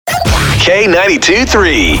K92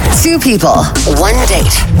 3. Two people, one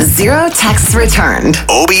date, zero texts returned.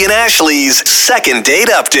 Obie and Ashley's second date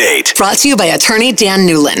update. Brought to you by attorney Dan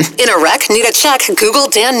Newlin. In a wreck, need a check, Google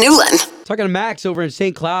Dan Newlin. Talking to Max over in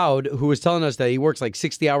St. Cloud, who was telling us that he works like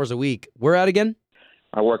 60 hours a week. Where at again?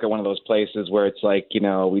 I work at one of those places where it's like,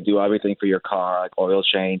 we do everything for your car, like oil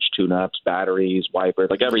change, tune-ups, batteries, wipers,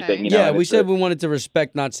 like everything. Yeah, we said we wanted to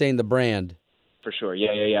respect not saying the brand. For sure,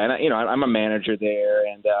 yeah. And, I'm a manager there.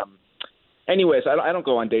 And anyways, I don't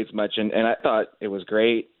go on dates much, and I thought it was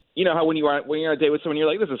great. You know how when you're on a date with someone, you're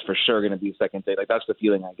like, this is for sure going to be a second date. Like, that's the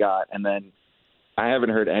feeling I got. And then I haven't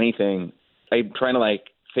heard anything. I'm trying to,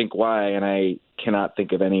 think why, and I cannot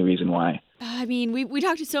think of any reason why. I mean, we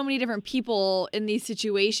talk to so many different people in these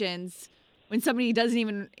situations when somebody doesn't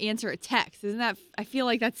even answer a text. Isn't that, I feel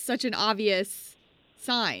like that's such an obvious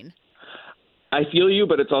sign. I feel you,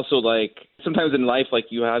 but it's also sometimes in life,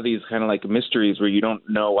 you have these kind of mysteries where you don't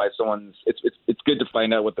know why someone's, it's good to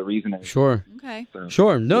find out what the reason is. Sure. Okay. So,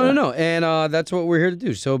 Sure. No. And that's what we're here to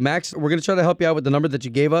do. So, Max, we're going to try to help you out with the number that you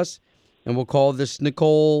gave us, and we'll call this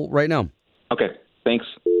Nicole right now. Okay. Thanks.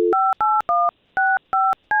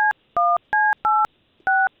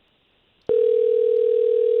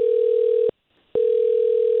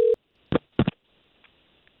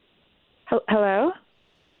 Hello?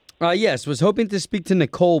 Yes, was hoping to speak to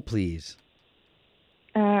Nicole, please.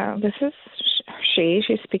 This is she's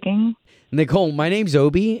speaking. Nicole, my name's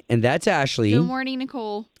Obie, and that's Ashley. Good morning,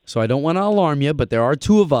 Nicole. So I don't want to alarm you, but there are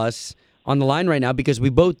two of us on the line right now because we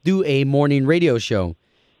both do a morning radio show.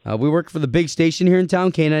 We work for the big station here in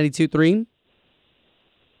town, K92.3.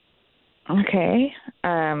 Okay.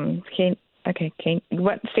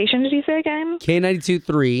 What station did you say again?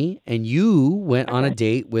 K92.3, and you went on a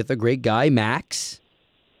date with a great guy, Max.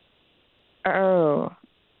 Oh,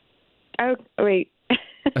 wait.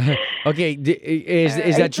 Okay,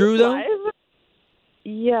 is that true, though? Live?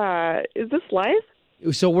 Yeah. Is this live?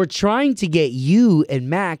 So we're trying to get you and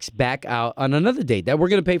Max back out on another date that we're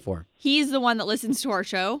going to pay for. He's the one that listens to our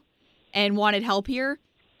show and wanted help here.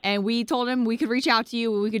 And we told him we could reach out to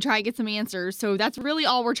you and we could try and get some answers. So that's really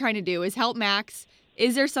all we're trying to do is help Max.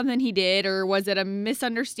 Is there something he did or was it a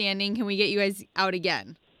misunderstanding? Can we get you guys out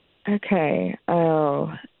again? Okay.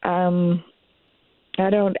 Oh,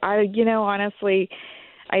 honestly,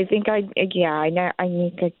 I think I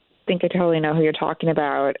think I totally know who you're talking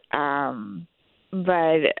about.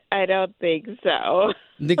 But I don't think so.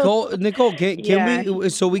 Nicole, can Yeah. we?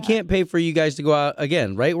 So we can't pay for you guys to go out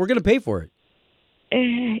again, right? We're going to pay for it.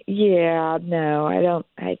 Yeah, no, I don't.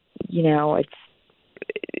 It's.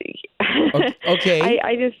 Okay.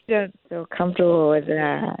 I just don't feel comfortable with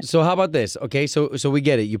that. So how about this? Okay, so we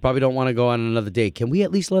get it. You probably don't want to go on another date. Can we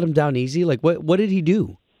at least let him down easy? What did he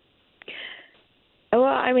do? Well,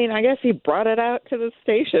 I mean, I guess he brought it out to the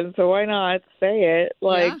station, so why not say it?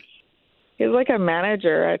 Yeah. He's like a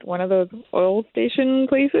manager at one of those oil station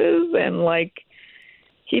places, and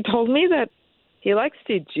he told me that he likes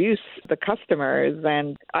to juice the customers,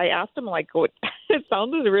 and I asked him what it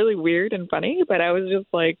sounded really weird and funny, but I was just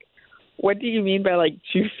like, what do you mean by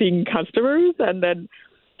juicing customers? And then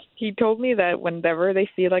he told me that whenever they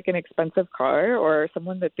see an expensive car or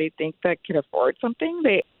someone that they think that can afford something,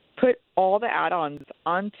 they put all the add-ons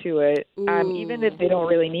onto it, even if they don't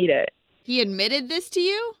really need it. He admitted this to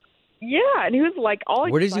you? Yeah, and he was all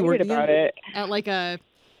Where does he work excited about again? it. At a,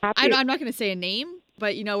 Happy- I'm not going to say a name,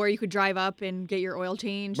 but where you could drive up and get your oil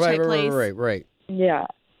change Right, type place. right. Yeah.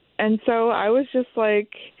 And so I was just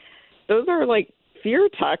those are fear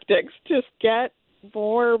tactics. Just get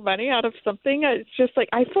more money out of something. It's just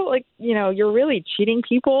I felt you're really cheating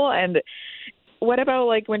people. And what about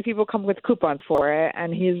when people come with coupons for it?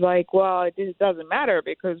 And he's well, it doesn't matter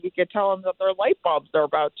because we could tell them that their light bulbs are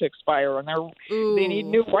about to expire and they need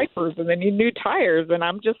new wipers and they need new tires. And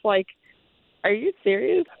I'm just are you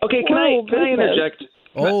serious? Okay, can I interject?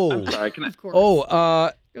 Oh. I'm sorry. Can I? Of course.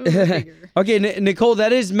 Oh, Go figure. okay, Nicole,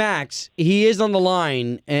 that is Max. He is on the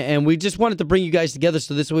line, and we just wanted to bring you guys together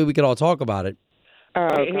so this way we could all talk about it. Oh,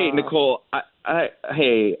 Hey, God. Nicole.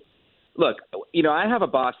 Hey, look. I have a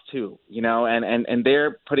boss too. And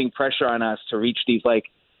they're putting pressure on us to reach these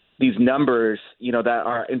numbers. That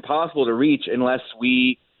are impossible to reach unless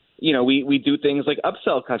we do things like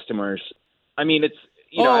upsell customers. I mean, it's.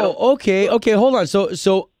 Okay. Hold on.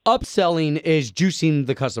 So upselling is juicing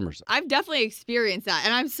the customers. I've definitely experienced that.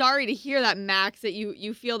 And I'm sorry to hear that, Max, that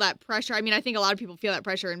you feel that pressure. I mean, I think a lot of people feel that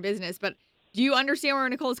pressure in business, but do you understand where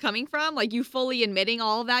Nicole's coming from? You fully admitting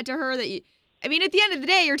all of that to her? At the end of the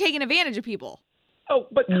day, you're taking advantage of people. Oh,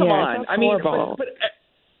 but come Yeah, on. that's I mean, horrible. but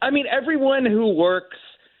everyone who works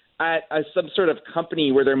at some sort of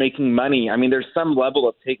company where they're making money, I mean, there's some level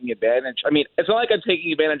of taking advantage. I mean, it's not like I'm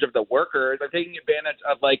taking advantage of the workers. I'm taking advantage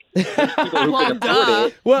of like people who can afford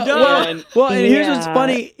it. Well, and here's what's Yeah.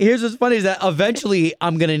 funny. Here's what's funny is that eventually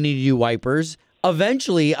I'm gonna need new wipers.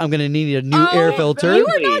 Eventually I'm gonna need a new air filter. You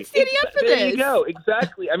are not standing up for There this. you go.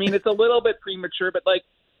 Exactly. I mean, it's a little bit premature, but like,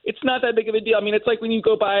 it's not that big of a deal. I mean, it's like when you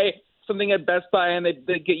go buy something at Best Buy and they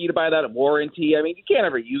get you to buy that warranty. I mean, you can't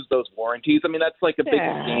ever use those warranties. I mean, that's like a big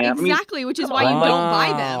Yeah. scam. I mean, Exactly, which is why you don't buy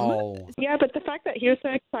them. Wow. Yeah, but the fact that he was so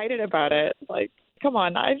excited about it, like, come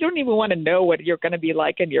on, I don't even want to know what you're going to be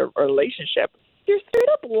like in your relationship. You're straight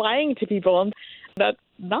up lying to people, and that's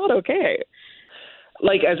not okay.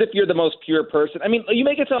 like as if you're the most pure person. I mean, you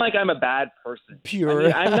make it sound like I'm a bad person. Pure. I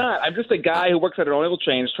mean, I'm not. I'm just a guy who works at an oil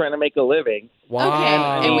change trying to make a living. Wow.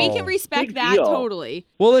 Okay, and we can respect Big that deal. totally.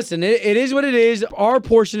 Well, listen, it is what it is. Our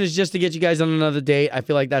portion is just to get you guys on another date. I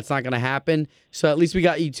feel like that's not going to happen. So at least we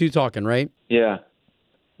got you two talking, right? Yeah.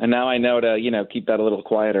 And now I know to, keep that a little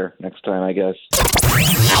quieter next time, I guess.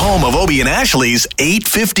 Home of Obie and Ashley's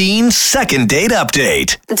 8:15 second date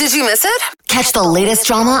update. Did you miss it? Catch the latest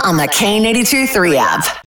drama on the K82 3 app.